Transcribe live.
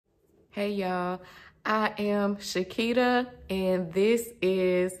Hey y'all, I am Chiquita and this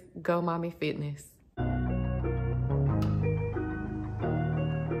is Go Mommy Fitness.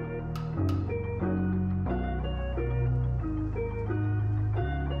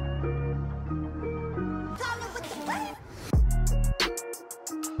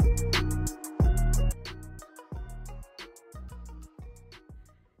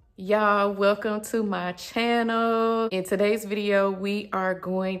 Y'all, welcome to my channel. In today's video, we are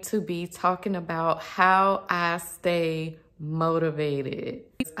going to be talking about how I stay motivated.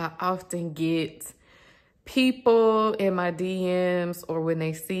 I often get people in my DMs or when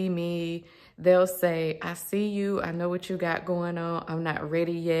they see me, they'll say, I see you, I know what you got going on, I'm not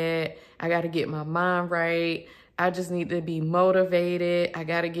ready yet, I gotta get my mind right, I just need to be motivated, I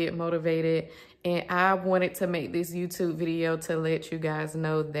gotta get motivated. And I wanted to make this YouTube video to let you guys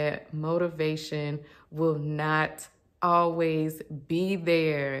know that motivation will not always be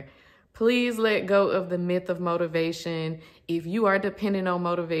there. Please let go of the myth of motivation. If you are dependent on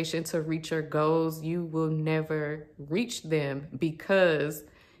motivation to reach your goals, you will never reach them, because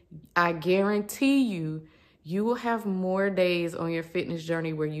I guarantee you, you will have more days on your fitness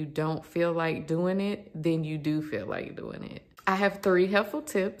journey where you don't feel like doing it than you do feel like doing it. I have 3 helpful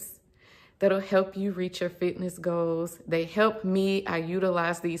tips that'll help you reach your fitness goals. They help me. I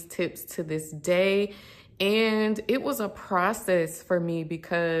utilize these tips to this day. And it was a process for me,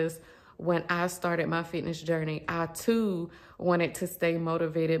 because when I started my fitness journey, I too wanted to stay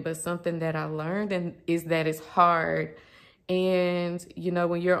motivated. But something that I learned is that it's hard. And you know,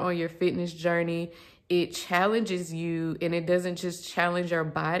 when you're on your fitness journey, it challenges you, and it doesn't just challenge your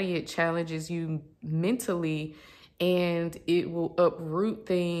body, it challenges you mentally, and it will uproot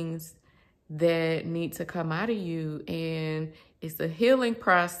things that need to come out of you. And it's a healing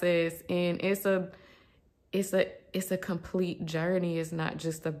process, and it's a complete journey. It's not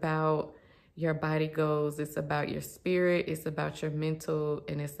just about your body goals, it's about your spirit, it's about your mental,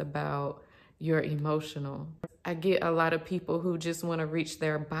 and it's about your emotional. I get a lot of people who just want to reach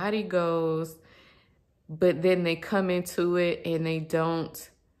their body goals, but then they come into it and they don't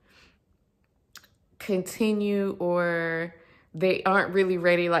continue, or they aren't really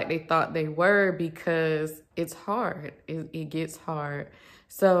ready like they thought they were, because it's hard. It gets hard.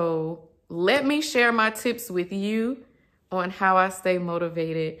 So let me share my tips with you on how I stay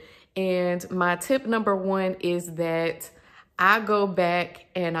motivated. And my tip number 1 is that I go back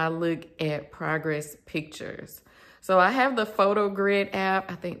and I look at progress pictures. So I have the Photo Grid app.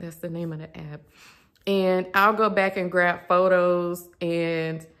 I think that's the name of the app. And I'll go back and grab photos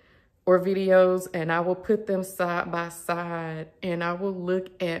or videos, and I will put them side by side, and I will look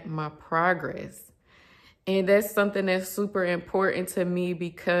at my progress. And that's something that's super important to me,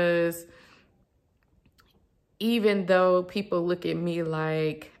 because even though people look at me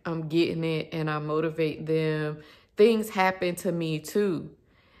like I'm getting it and I motivate them, things happen to me too.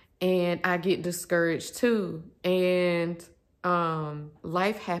 And I get discouraged too. And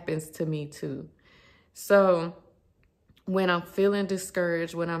life happens to me too. So when I'm feeling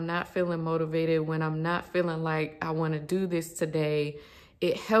discouraged, when I'm not feeling motivated, when I'm not feeling like I want to do this today,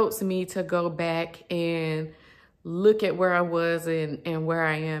 it helps me to go back and look at where I was and where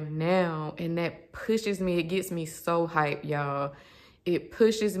I am now. And that pushes me. It gets me so hyped, y'all. It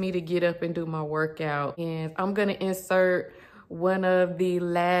pushes me to get up and do my workout. And I'm going to insert one of the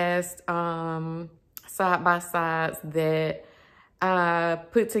last side-by-sides that I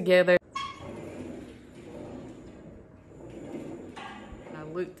put together.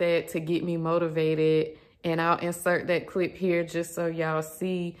 Looked at to get me motivated, and I'll insert that clip here just so y'all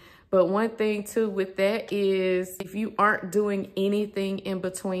see. But one thing too with that is, if you aren't doing anything in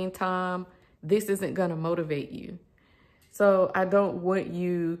between time, this isn't gonna motivate you. So I don't want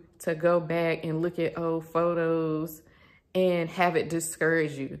you to go back and look at old photos and have it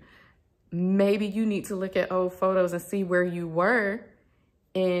discourage you. Maybe you need to look at old photos and see where you were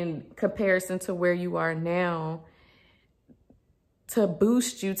in comparison to where you are now, to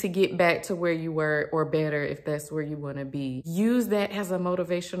boost you to get back to where you were, or better if that's where you want to be. Use that as a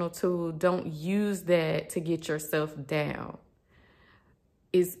motivational tool. Don't use that to get yourself down.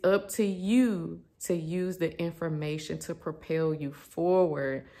 It's up to you to use the information to propel you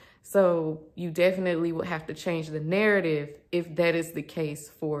forward. So you definitely will have to change the narrative if that is the case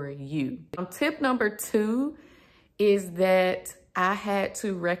for you. Tip number 2 is that I had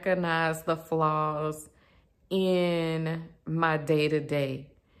to recognize the flaws in my day-to-day.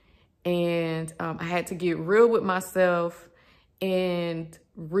 And I had to get real with myself and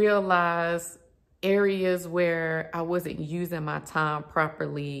realize areas where I wasn't using my time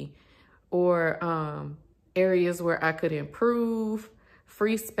properly, or areas where I could improve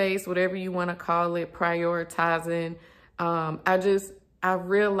free space, whatever you want to call it, prioritizing. I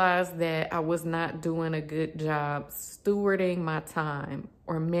realized that I was not doing a good job stewarding my time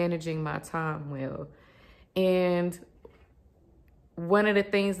or managing my time well. And one of the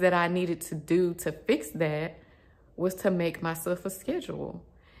things that I needed to do to fix that was to make myself a schedule.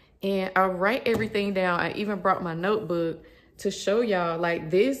 And I write everything down. I even brought my notebook to show y'all,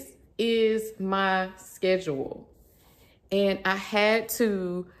 like, this is my schedule. And I had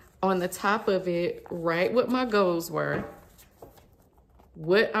to, on the top of it, write what my goals were,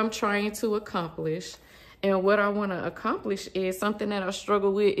 what I'm trying to accomplish. And what I want to accomplish is something that I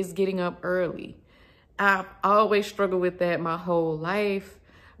struggle with is getting up early. I've always struggled with that my whole life,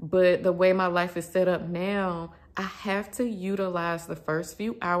 but the way my life is set up now, I have to utilize the first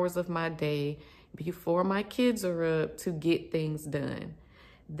few hours of my day before my kids are up to get things done.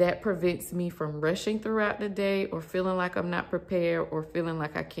 That prevents me from rushing throughout the day or feeling like I'm not prepared or feeling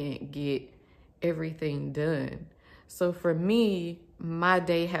like I can't get everything done. So for me, my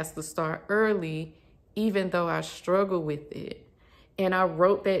day has to start early, even though I struggle with it. And I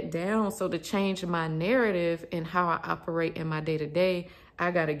wrote that down. So to change my narrative and how I operate in my day-to-day,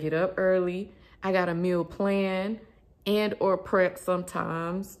 I got to get up early. I got a meal plan and or prep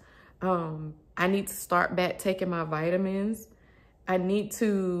sometimes. I need to start back taking my vitamins. I need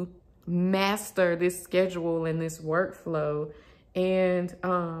to master this schedule and this workflow. And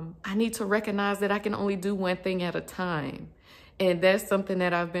I need to recognize that I can only do one thing at a time. And that's something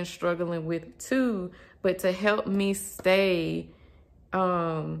that I've been struggling with too. But to help me stay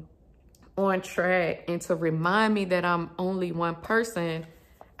on track and to remind me that I'm only one person,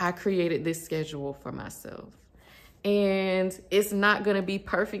 I created this schedule for myself. And it's not going to be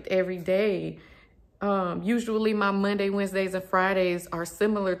perfect every day. Usually my Monday, Wednesdays, and Fridays are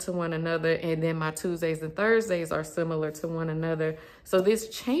similar to one another. And then my Tuesdays and Thursdays are similar to one another. So this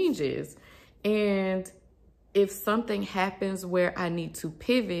changes. And if something happens where I need to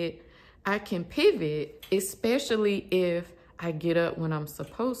pivot, I can pivot, especially if I get up when I'm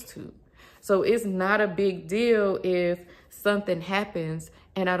supposed to. So it's not a big deal if something happens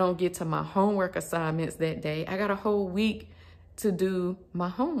and I don't get to my homework assignments that day. I got a whole week to do my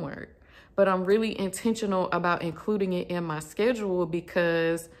homework. But I'm really intentional about including it in my schedule,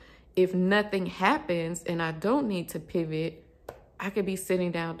 because if nothing happens and I don't need to pivot, I could be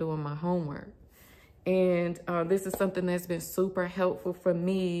sitting down doing my homework. And this is something that's been super helpful for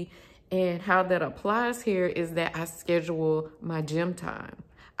me. And how that applies here is that I schedule my gym time.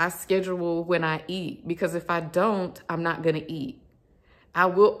 I schedule when I eat, because if I don't, I'm not going to eat. I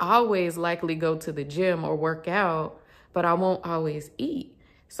will always likely go to the gym or work out, but I won't always eat.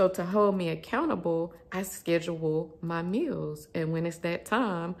 So to hold me accountable, I schedule my meals. And when it's that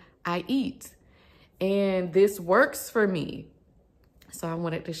time, I eat. And this works for me. So I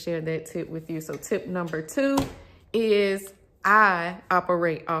wanted to share that tip with you. So tip number 2 is I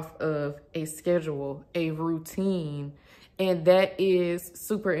operate off of a schedule, a routine. And that is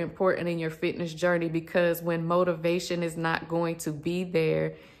super important in your fitness journey, because when motivation is not going to be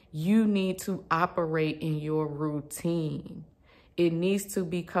there, you need to operate in your routine. It needs to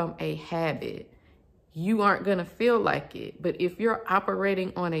become a habit. You aren't going to feel like it, but if you're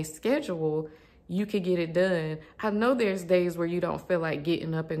operating on a schedule, you can get it done. I know there's days where you don't feel like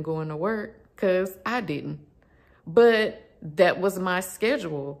getting up and going to work, because I didn't. But that was my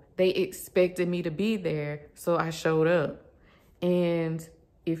schedule. They expected me to be there, so I showed up. And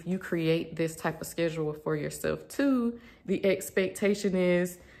if you create this type of schedule for yourself too, the expectation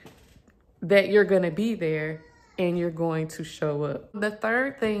is that you're going to be there and you're going to show up. The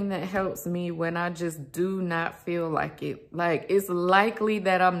third thing that helps me when I just do not feel like it, like it's likely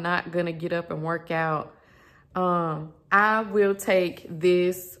that I'm not going to get up and work out, I will take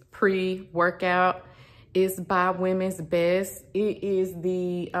this pre-workout. It's by Women's Best. It is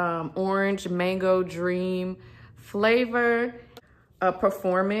the orange mango dream flavor, a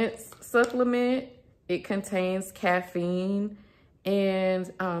performance supplement. It contains caffeine,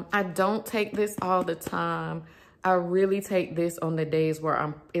 and I don't take this all the time. I really take this on the days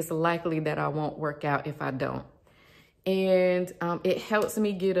where it's likely that I won't work out if I don't. And it helps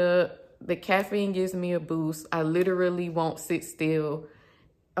me get up. The caffeine gives me a boost. I literally won't sit still.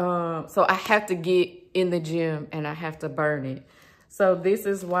 So I have to get in the gym and I have to burn it. So this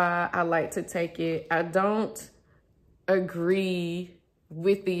is why I like to take it. I don't agree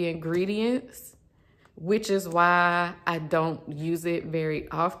with the ingredients, which is why I don't use it very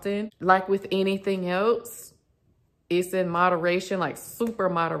often. Like with anything else, it's in moderation, like super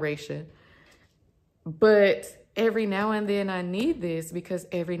moderation. But every now and then I need this, because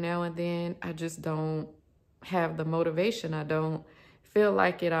every now and then I just don't have the motivation. I don't feel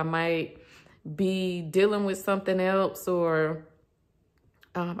like it. I might be dealing with something else, or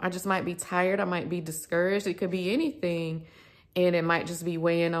I just might be tired. I might be discouraged. It could be anything. And it might just be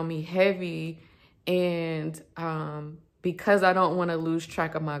weighing on me heavy. And because I don't want to lose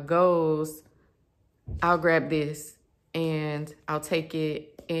track of my goals, I'll grab this and I'll take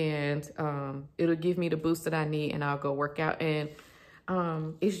it, and it'll give me the boost that I need, and I'll go work out. And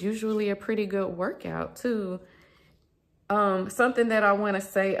it's usually a pretty good workout too. Something that I want to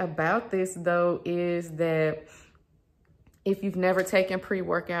say about this though is that if you've never taken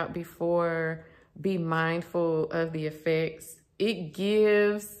pre-workout before, be mindful of the effects. It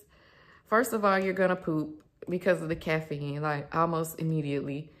gives, first of all, you're gonna poop because of the caffeine, like almost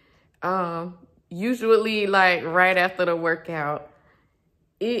immediately. Usually like right after the workout.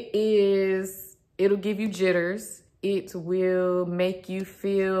 It'll give you jitters. It will make you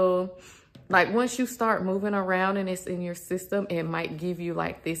feel like once you start moving around and it's in your system, it might give you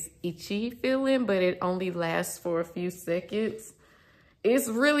like this itchy feeling, but it only lasts for a few seconds. It's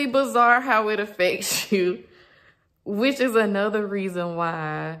really bizarre how it affects you, which is another reason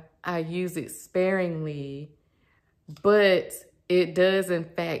why I use it sparingly. But it does, in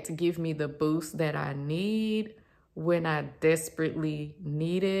fact, give me the boost that I need when I desperately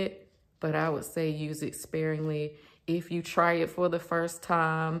need it. But I would say use it sparingly. If you try it for the first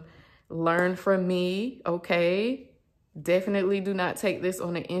time, learn from me, okay? Definitely do not take this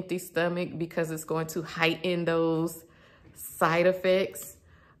on an empty stomach because it's going to heighten those side effects.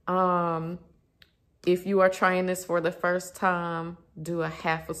 If you are trying this for the first time, do a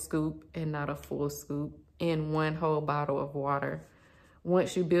half a scoop and not a full scoop in one whole bottle of water.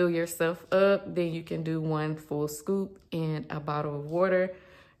 Once you build yourself up, then you can do one full scoop in a bottle of water.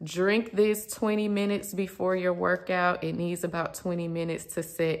 Drink this 20 minutes before your workout. It needs about 20 minutes to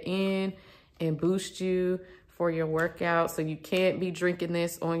set in and boost you for your workout. So you can't be drinking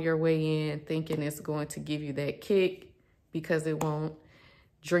this on your way in thinking it's going to give you that kick, because it won't.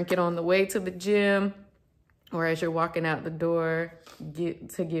 Drink it on the way to the gym or as you're walking out the door, give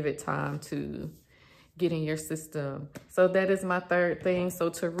it time to get in your system. So that is my third thing. So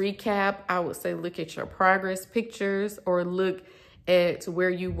to recap, I would say look at your progress pictures or look at where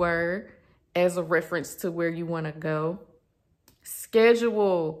you were as a reference to where you want to go.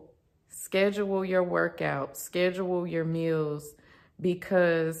 Schedule your workout, schedule your meals,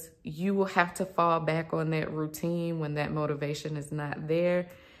 because you will have to fall back on that routine when that motivation is not there.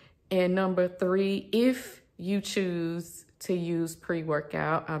 And number 3, if you choose to use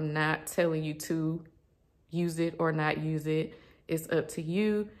pre-workout, I'm not telling you to use it or not use it. It's up to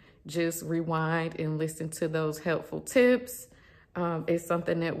you. Just rewind and listen to those helpful tips. It's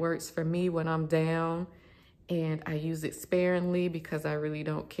something that works for me when I'm down, and I use it sparingly because I really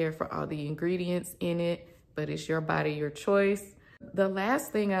don't care for all the ingredients in it, but it's your body, your choice. The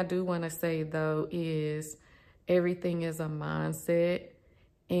last thing I do want to say though is everything is a mindset,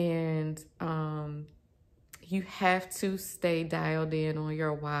 and you have to stay dialed in on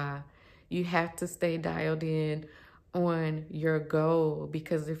your why. You have to stay dialed in on your goal,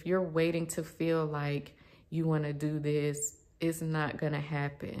 because if you're waiting to feel like you want to do this, it's not going to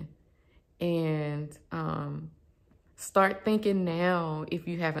happen. And start thinking now if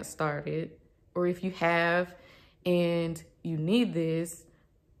you haven't started, or if you have and you need this,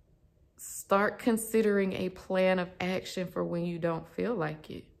 start considering a plan of action for when you don't feel like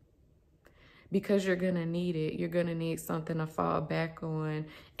it. Because you're going to need it. You're going to need something to fall back on.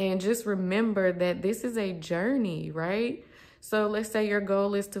 And just remember that this is a journey, right? So let's say your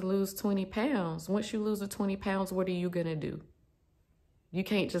goal is to lose 20 pounds. Once you lose the 20 pounds, what are you going to do? You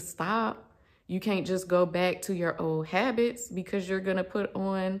can't just stop. You can't just go back to your old habits, because you're going to put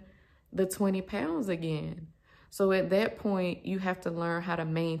on the 20 pounds again. So at that point, you have to learn how to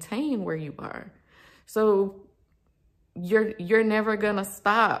maintain where you are. So you're never going to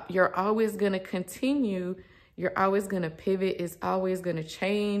stop. You're always going to continue. You're always going to pivot. It's always going to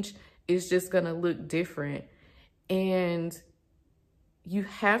change. It's just going to look different. And you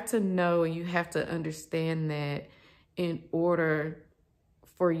have to know, and you have to understand that in order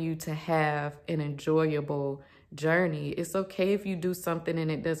for you to have an enjoyable journey, it's okay if you do something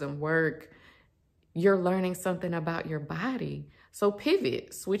and it doesn't work. You're learning something about your body. So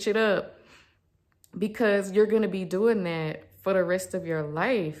pivot, switch it up, because you're going to be doing that for the rest of your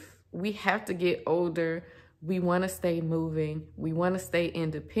life. We have to get older. We want to stay moving. We want to stay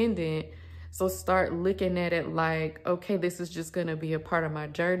independent. So start looking at it like, okay, this is just going to be a part of my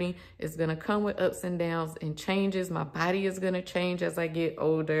journey. It's going to come with ups and downs and changes. My body is going to change as I get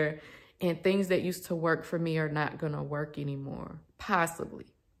older, and things that used to work for me are not going to work anymore, possibly.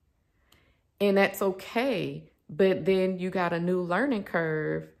 And that's okay, but then you got a new learning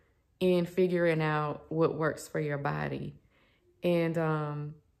curve in figuring out what works for your body.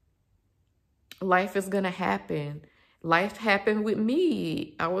 And life is gonna happen. Life happened with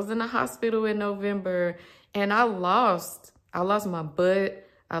me. I was in the hospital in November and I lost my butt.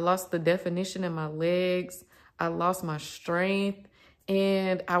 I lost the definition in my legs. I lost my strength.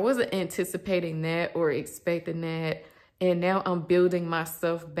 And I wasn't anticipating that or expecting that. And now I'm building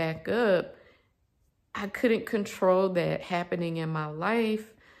myself back up. I couldn't control that happening in my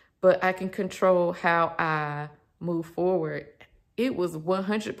life, but I can control how I move forward. It was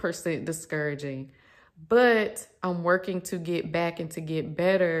 100% discouraging, but I'm working to get back and to get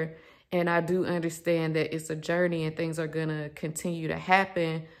better. And I do understand that it's a journey and things are gonna continue to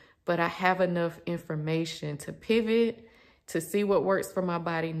happen, but I have enough information to pivot, to see what works for my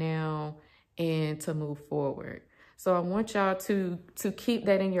body now, and to move forward. So I want y'all to keep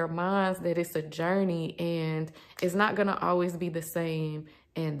that in your minds, that it's a journey and it's not gonna always be the same,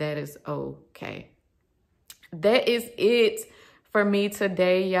 and that is okay. That is it for me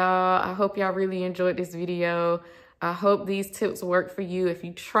today, y'all. I hope y'all really enjoyed this video. I hope these tips work for you. If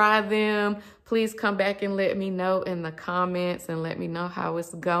you try them, please come back and let me know in the comments and let me know how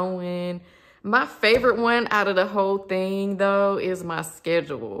it's going. My favorite one out of the whole thing, though, is my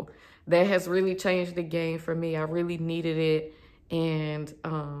schedule. That has really changed the game for me. I really needed it, and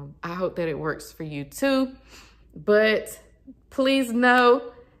I hope that it works for you too. But please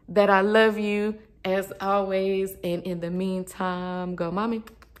know that I love you as always, and in the meantime, go mommy.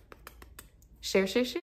 Share, share, share.